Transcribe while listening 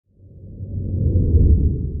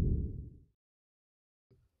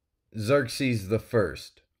Xerxes I,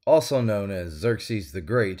 also known as Xerxes the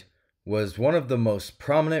Great, was one of the most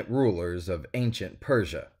prominent rulers of ancient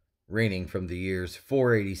Persia, reigning from the years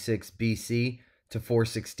 486 BC to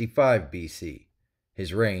 465 BC.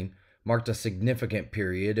 His reign marked a significant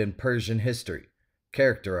period in Persian history,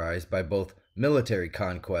 characterized by both military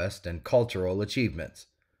conquest and cultural achievements.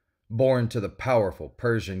 Born to the powerful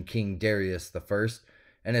Persian king Darius I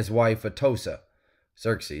and his wife Atossa,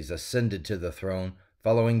 Xerxes ascended to the throne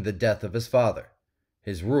following the death of his father.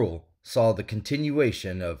 His rule saw the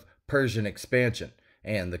continuation of Persian expansion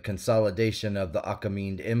and the consolidation of the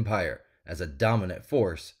Achaemenid Empire as a dominant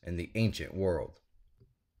force in the ancient world.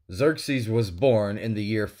 Xerxes was born in the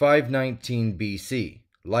year 519 BC,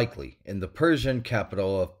 likely in the Persian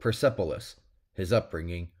capital of Persepolis. His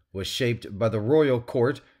upbringing was shaped by the royal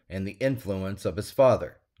court and the influence of his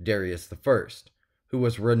father, Darius I, who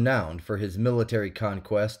was renowned for his military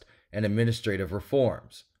conquest and administrative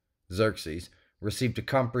reforms. Xerxes received a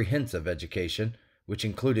comprehensive education, which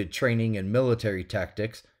included training in military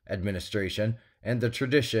tactics, administration, and the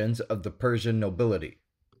traditions of the Persian nobility.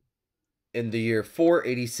 In the year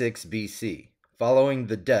 486 BC, following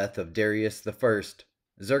the death of Darius I,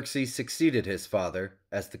 Xerxes succeeded his father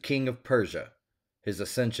as the king of Persia. His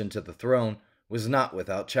ascension to the throne was not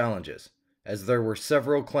without challenges, as there were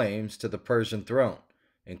several claims to the Persian throne,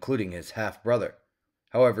 including his half-brother.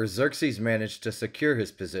 However, Xerxes managed to secure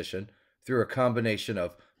his position through a combination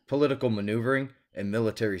of political maneuvering and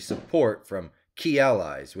military support from key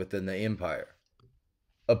allies within the empire.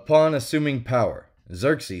 Upon assuming power,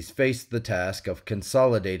 Xerxes faced the task of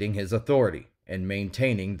consolidating his authority and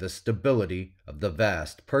maintaining the stability of the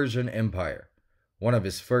vast Persian Empire. One of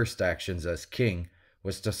his first actions as king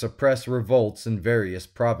was to suppress revolts in various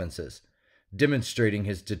provinces, demonstrating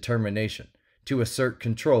his determination to assert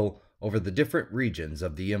control over the different regions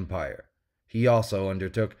of the empire. He also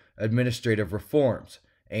undertook administrative reforms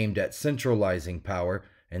aimed at centralizing power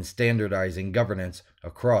and standardizing governance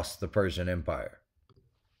across the Persian Empire.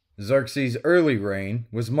 Xerxes' early reign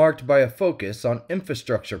was marked by a focus on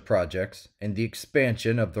infrastructure projects and the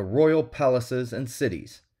expansion of the royal palaces and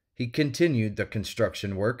cities. He continued the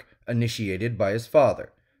construction work initiated by his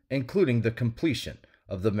father, including the completion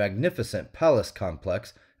of the magnificent palace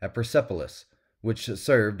complex at Persepolis, which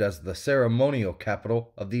served as the ceremonial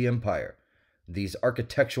capital of the empire. These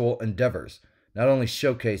architectural endeavors not only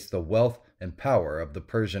showcased the wealth and power of the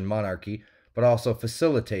Persian monarchy, but also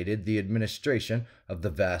facilitated the administration of the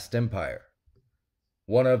vast empire.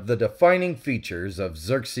 One of the defining features of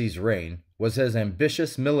Xerxes' reign was his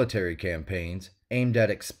ambitious military campaigns aimed at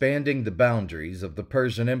expanding the boundaries of the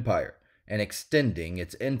Persian Empire and extending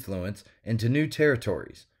its influence into new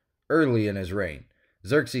territories. Early in his reign,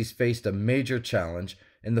 Xerxes faced a major challenge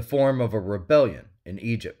in the form of a rebellion in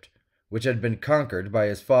Egypt, which had been conquered by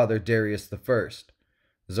his father Darius I.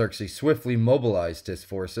 Xerxes swiftly mobilized his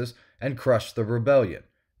forces and crushed the rebellion,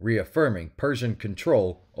 reaffirming Persian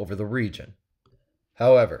control over the region.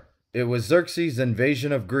 However, it was Xerxes'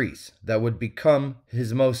 invasion of Greece that would become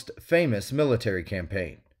his most famous military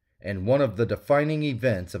campaign, and one of the defining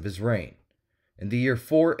events of his reign. In the year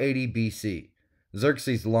 480 BC,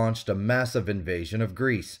 Xerxes launched a massive invasion of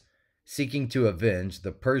Greece, seeking to avenge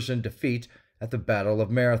the Persian defeat at the Battle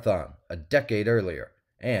of Marathon a decade earlier,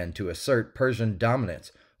 and to assert Persian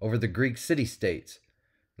dominance over the Greek city-states.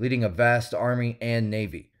 Leading a vast army and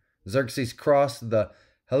navy, Xerxes crossed the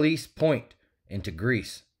Hellespont into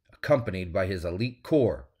Greece, accompanied by his elite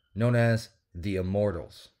corps, known as the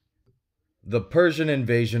Immortals. The Persian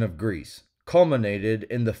invasion of Greece culminated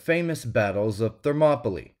in the famous battles of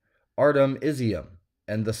Thermopylae, Artemisium,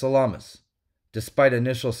 and the Salamis. Despite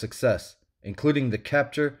initial success, including the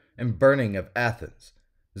capture and burning of Athens,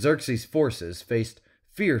 Xerxes' forces faced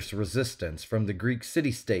fierce resistance from the Greek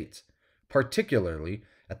city-states, particularly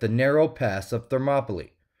at the narrow pass of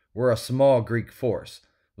Thermopylae, where a small Greek force,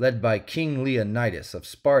 led by King Leonidas of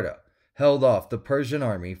Sparta, held off the Persian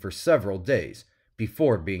army for several days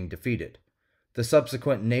before being defeated. The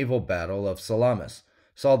subsequent naval battle of Salamis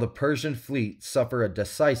saw the Persian fleet suffer a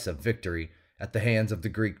decisive victory at the hands of the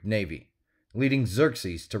Greek navy, leading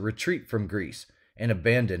Xerxes to retreat from Greece and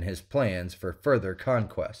abandon his plans for further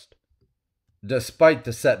conquest. Despite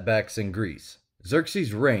the setbacks in Greece,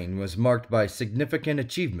 Xerxes' reign was marked by significant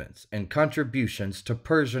achievements and contributions to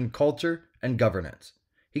Persian culture and governance.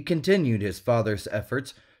 He continued his father's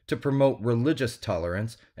efforts to promote religious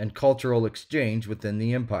tolerance and cultural exchange within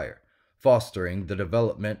the empire, fostering the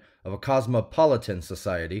development of a cosmopolitan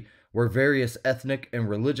society where various ethnic and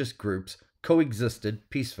religious groups coexisted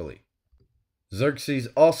peacefully. Xerxes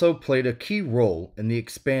also played a key role in the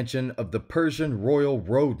expansion of the Persian royal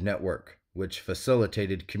road network, which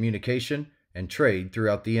facilitated communication and trade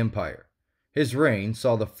throughout the empire. His reign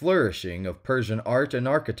saw the flourishing of Persian art and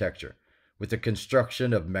architecture, with the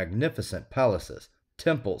construction of magnificent palaces,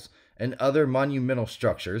 temples, and other monumental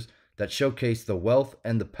structures that showcased the wealth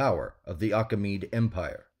and the power of the Achaemenid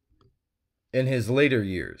Empire. In his later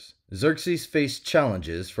years, Xerxes faced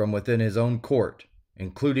challenges from within his own court,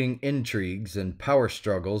 including intrigues and power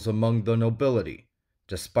struggles among the nobility.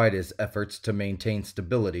 Despite his efforts to maintain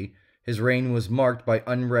stability, his reign was marked by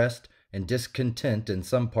unrest and discontent in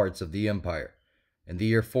some parts of the empire. In the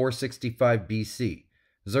year 465 BC,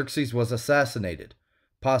 Xerxes was assassinated,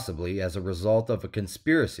 possibly as a result of a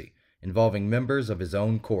conspiracy involving members of his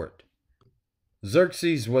own court.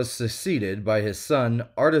 Xerxes was succeeded by his son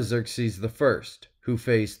Artaxerxes I, who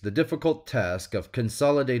faced the difficult task of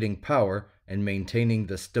consolidating power and maintaining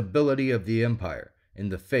the stability of the empire in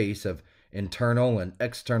the face of internal and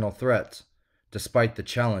external threats. Despite the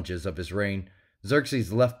challenges of his reign,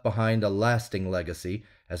 Xerxes left behind a lasting legacy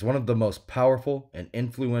as one of the most powerful and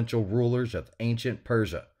influential rulers of ancient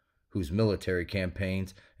Persia, whose military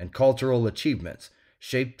campaigns and cultural achievements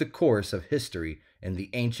shaped the course of history in the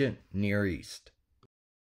ancient Near East.